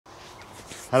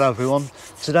Hello everyone.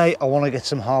 Today I want to get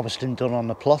some harvesting done on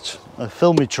the plot. I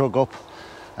filled my trug up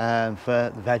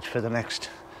for the veg for the next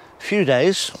few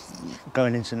days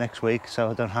going into next week, so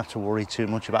I don't have to worry too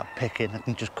much about picking. I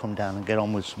can just come down and get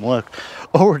on with some work.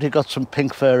 Already got some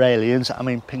pink fir aliens,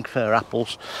 pink fir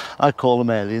apples. I call them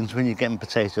aliens when you're getting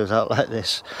potatoes out like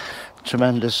this.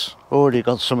 Tremendous. Already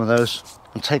got some of those.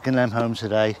 I'm taking them home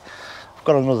today. I've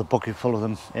got another bucket full of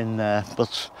them in there,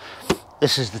 but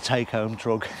this is the take-home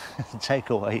trug, the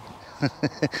takeaway.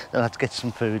 I'll have to get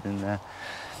some food in there.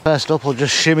 First up, I'll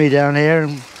just shimmy down here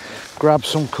and grab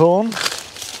some corn.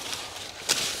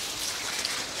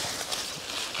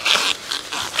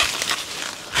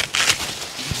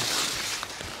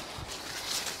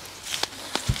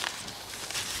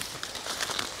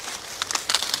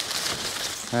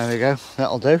 There we go,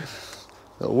 that'll do.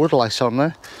 Little wood lice on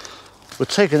there. We're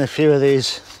taking a few of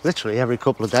these literally every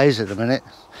couple of days at the minute,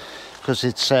 because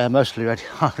it's mostly ready.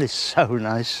 Oh, it's so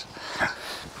nice.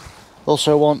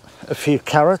 Also want a few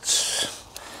carrots.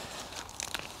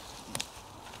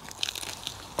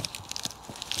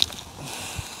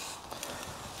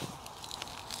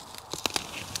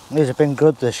 These have been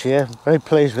good this year. Very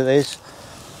pleased with these.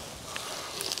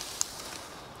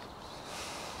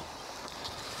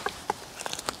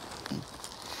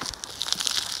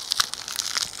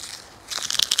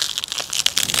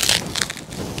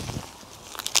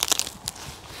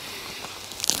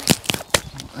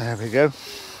 There we go.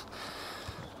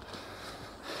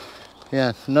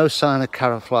 Yeah, no sign of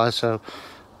carrot flies, so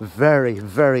very,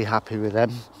 very happy with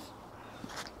them.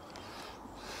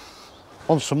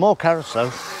 Want some more carrots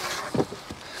though.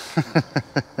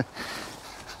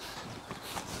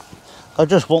 I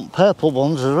just want purple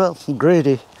ones as well. I'm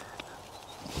greedy.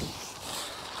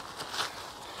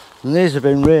 And these have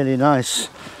been really nice.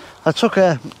 I took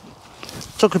a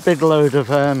big load of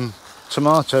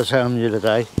tomatoes home the other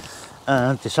day.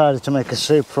 Decided to make a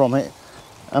soup from it,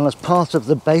 and as part of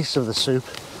the base of the soup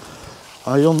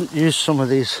I used some of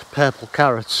these purple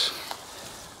carrots,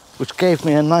 which gave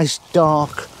me a nice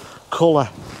dark colour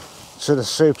to the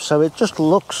soup, so it just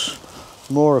looks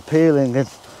more appealing.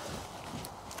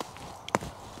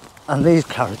 And these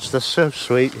carrots, they're so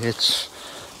sweet, it's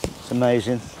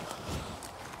amazing.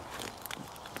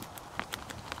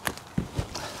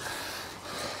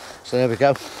 So there we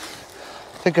go.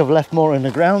 I think I've left more in the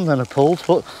ground than I pulled,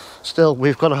 but still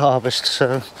we've got a harvest,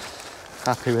 so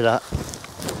happy with that.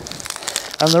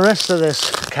 And the rest of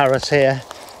this carrot here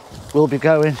will be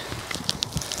going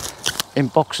in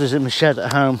boxes in my shed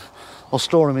at home. I'll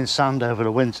store them in sand over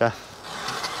the winter,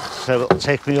 so it'll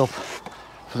take me up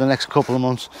for the next couple of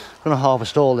months. I'm going to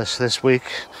harvest all this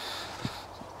week.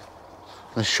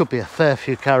 There should be a fair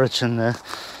few carrots in there.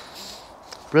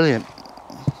 Brilliant.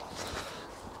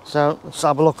 So let's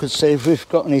have a look and see if we've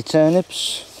got any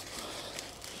turnips.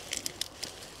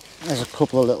 There's a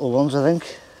couple of little ones, I think.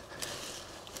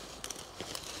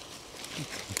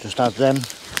 Just add them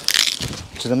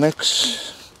to the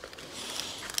mix.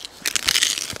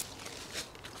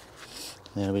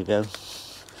 There we go.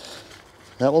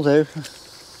 That will do.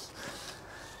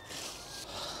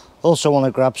 Also want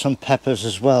to grab some peppers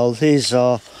as well. These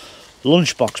are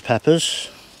lunchbox peppers.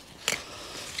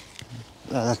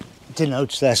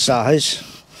 Denotes their size.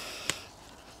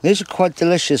 These are quite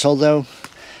delicious, although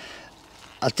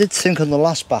I did think on the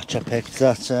last batch I picked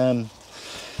that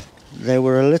they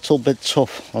were a little bit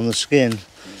tough on the skin,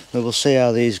 but we'll see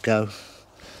how these go.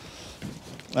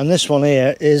 And this one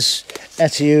here is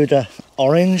Ethiouda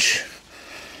orange.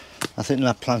 I think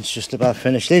that plant's just about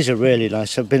finished. These are really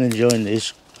nice. I've been enjoying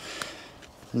these.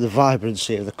 The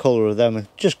vibrancy of the colour of them are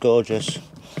just gorgeous.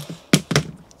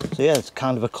 So yeah, it's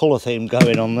kind of a colour theme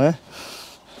going on there.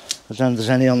 I don't know if there's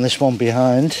any on this one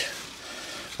behind.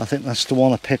 I think that's the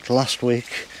one I picked last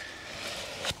week.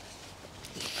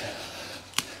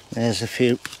 There's a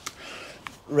few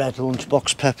red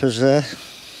lunchbox peppers there.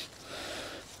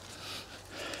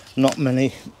 Not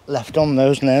many left on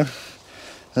those now.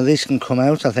 Now these can come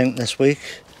out, I think, this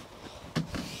week.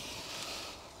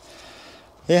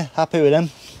 Yeah, happy with them.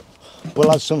 We'll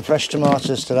add some fresh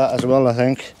tomatoes to that as well, I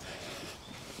think.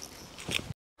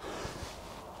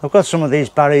 I've got some of these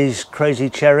Barry's Crazy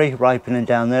Cherry ripening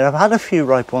down there. I've had a few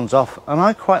ripe ones off and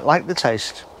I quite like the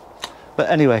taste.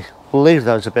 But anyway, we'll leave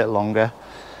those a bit longer.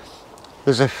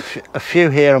 There's a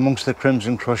few here amongst the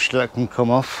Crimson Crush that can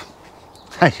come off.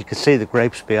 You can see the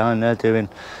grapes behind there doing.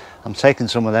 I'm taking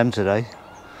some of them today.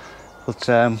 But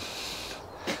yeah,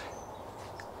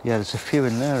 there's a few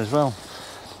in there as well.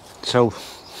 So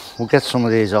we'll get some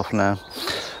of these off now.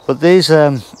 But these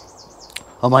are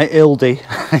my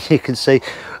Ildi. You can see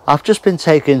I've just been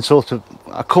taking sort of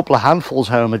a couple of handfuls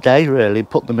home a day, really.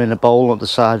 Put them in a bowl on the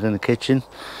side in the kitchen,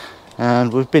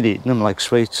 and we've been eating them like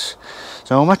sweets.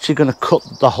 So I'm actually going to cut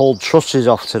the whole trusses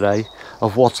off today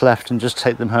of what's left and just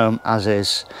take them home as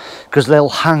is, because they'll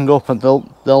hang up and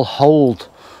they'll hold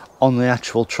on the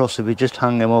actual truss if we just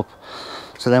hang them up.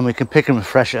 So then we can pick them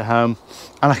fresh at home,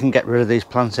 and I can get rid of these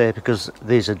plants here because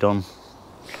these are done.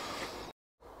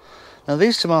 Now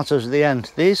these tomatoes at the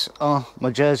end, these are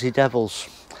my Jersey Devils,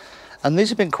 and these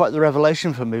have been quite the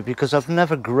revelation for me because I've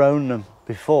never grown them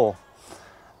before,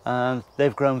 and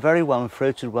they've grown very well and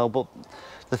fruited well. But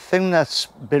the thing that's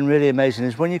been really amazing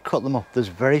is when you cut them up, there's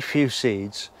very few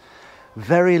seeds,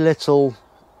 very little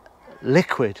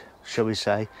liquid, shall we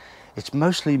say. It's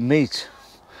mostly meat,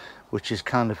 which is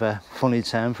kind of a funny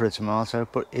term for a tomato,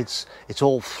 but it's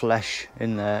all flesh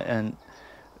in there, and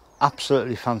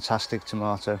absolutely fantastic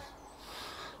tomato.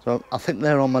 So I think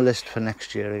they're on my list for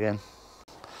next year again.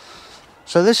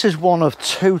 So this is one of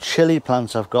 2 chilli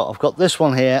plants I've got. I've got this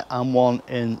one here and one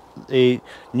in the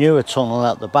newer tunnel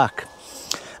out the back.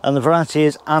 And the variety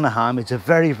is Anaheim. It's a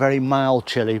very, very mild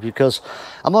chilli because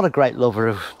I'm not a great lover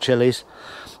of chilies,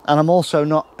 and I'm also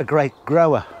not a great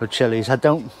grower of chilies. I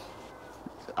don't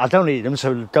eat them,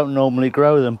 so I don't normally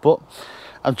grow them, but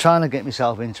I'm trying to get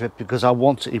myself into it because I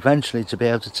want eventually to be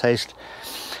able to taste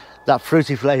that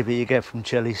fruity flavour you get from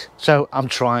chilies. So I'm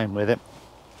trying with it.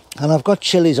 And I've got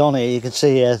chilies on here. You can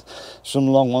see here some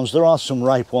long ones. There are some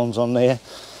ripe ones on there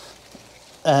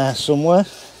somewhere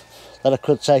that I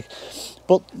could take,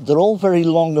 but they're all very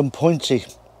long and pointy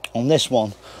on this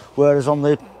one, whereas on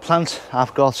the plant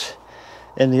I've got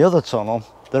in the other tunnel,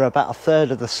 they're about 1/3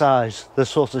 of the size. They're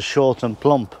sort of short and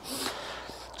plump.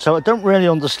 So I don't really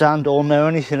understand or know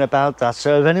anything about that.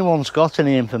 So if anyone's got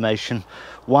any information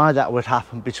why that would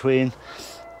happen between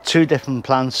 2 different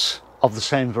plants of the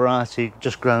same variety,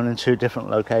 just grown in 2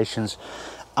 different locations,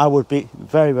 I would be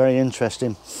very, very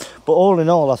interesting. But all in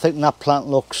all, I think that plant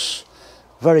looks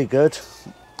very good,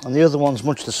 and the other one's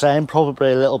much the same,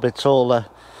 probably a little bit taller.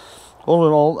 All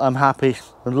in all, I'm happy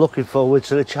and looking forward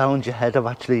to the challenge ahead of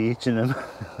actually eating them.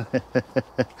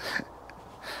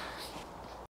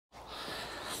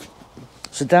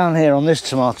 So down here on this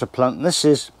tomato plant, this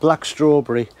is black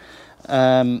strawberry.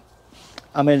 I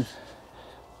mean,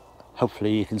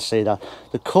 hopefully you can see that.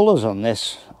 The colours on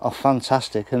this are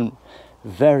fantastic and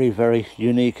very, very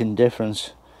unique and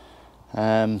different.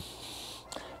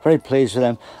 Very pleased with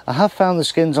them. I have found the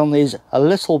skins on these a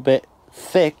little bit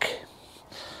thick,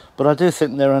 but I do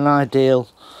think they're an ideal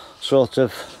sort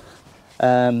of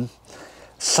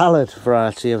salad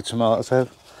variety of tomato,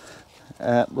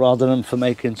 rather than for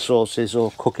making sauces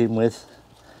or cooking with.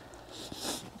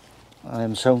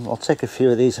 So I'll take a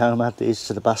few of these home, add these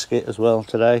to the basket as well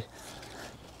today.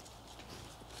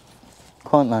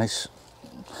 Quite nice.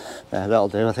 Yeah, that'll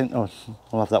do. I think I'll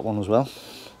have that one as well.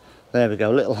 There we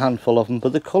go, a little handful of them,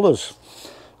 but the colours,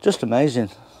 just amazing.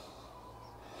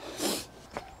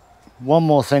 One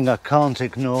more thing I can't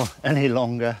ignore any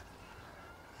longer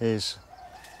is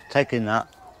taking that.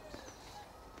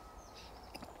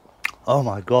 Oh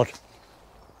my God,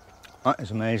 that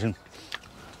is amazing.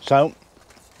 So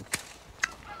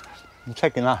I'm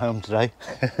taking that home today.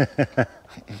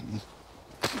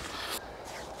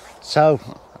 So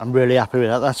I'm really happy with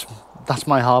that. That's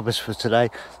my harvest for today.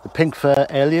 The pink fir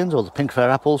aliens, or the pink fir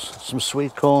apples, some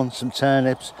sweet corn, some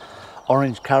turnips,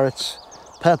 orange carrots,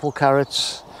 purple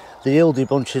carrots, the Ildi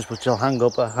bunches which I'll hang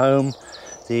up at home,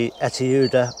 the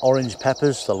Etiuda orange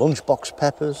peppers, the lunchbox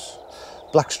peppers,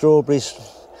 black strawberries,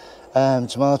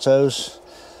 tomatoes,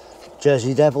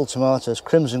 Jersey Devil tomatoes,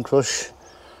 Crimson Crush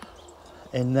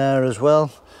in there as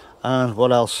well. And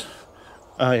what else?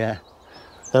 Oh yeah,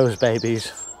 those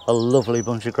babies, a lovely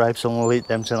bunch of grapes, and we'll eat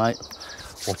them tonight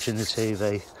watching the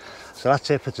TV. So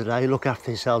that's it for today. Look after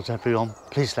yourselves, everyone.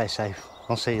 Please stay safe.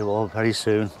 I'll see you all very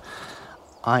soon.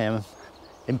 I am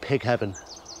in pig heaven.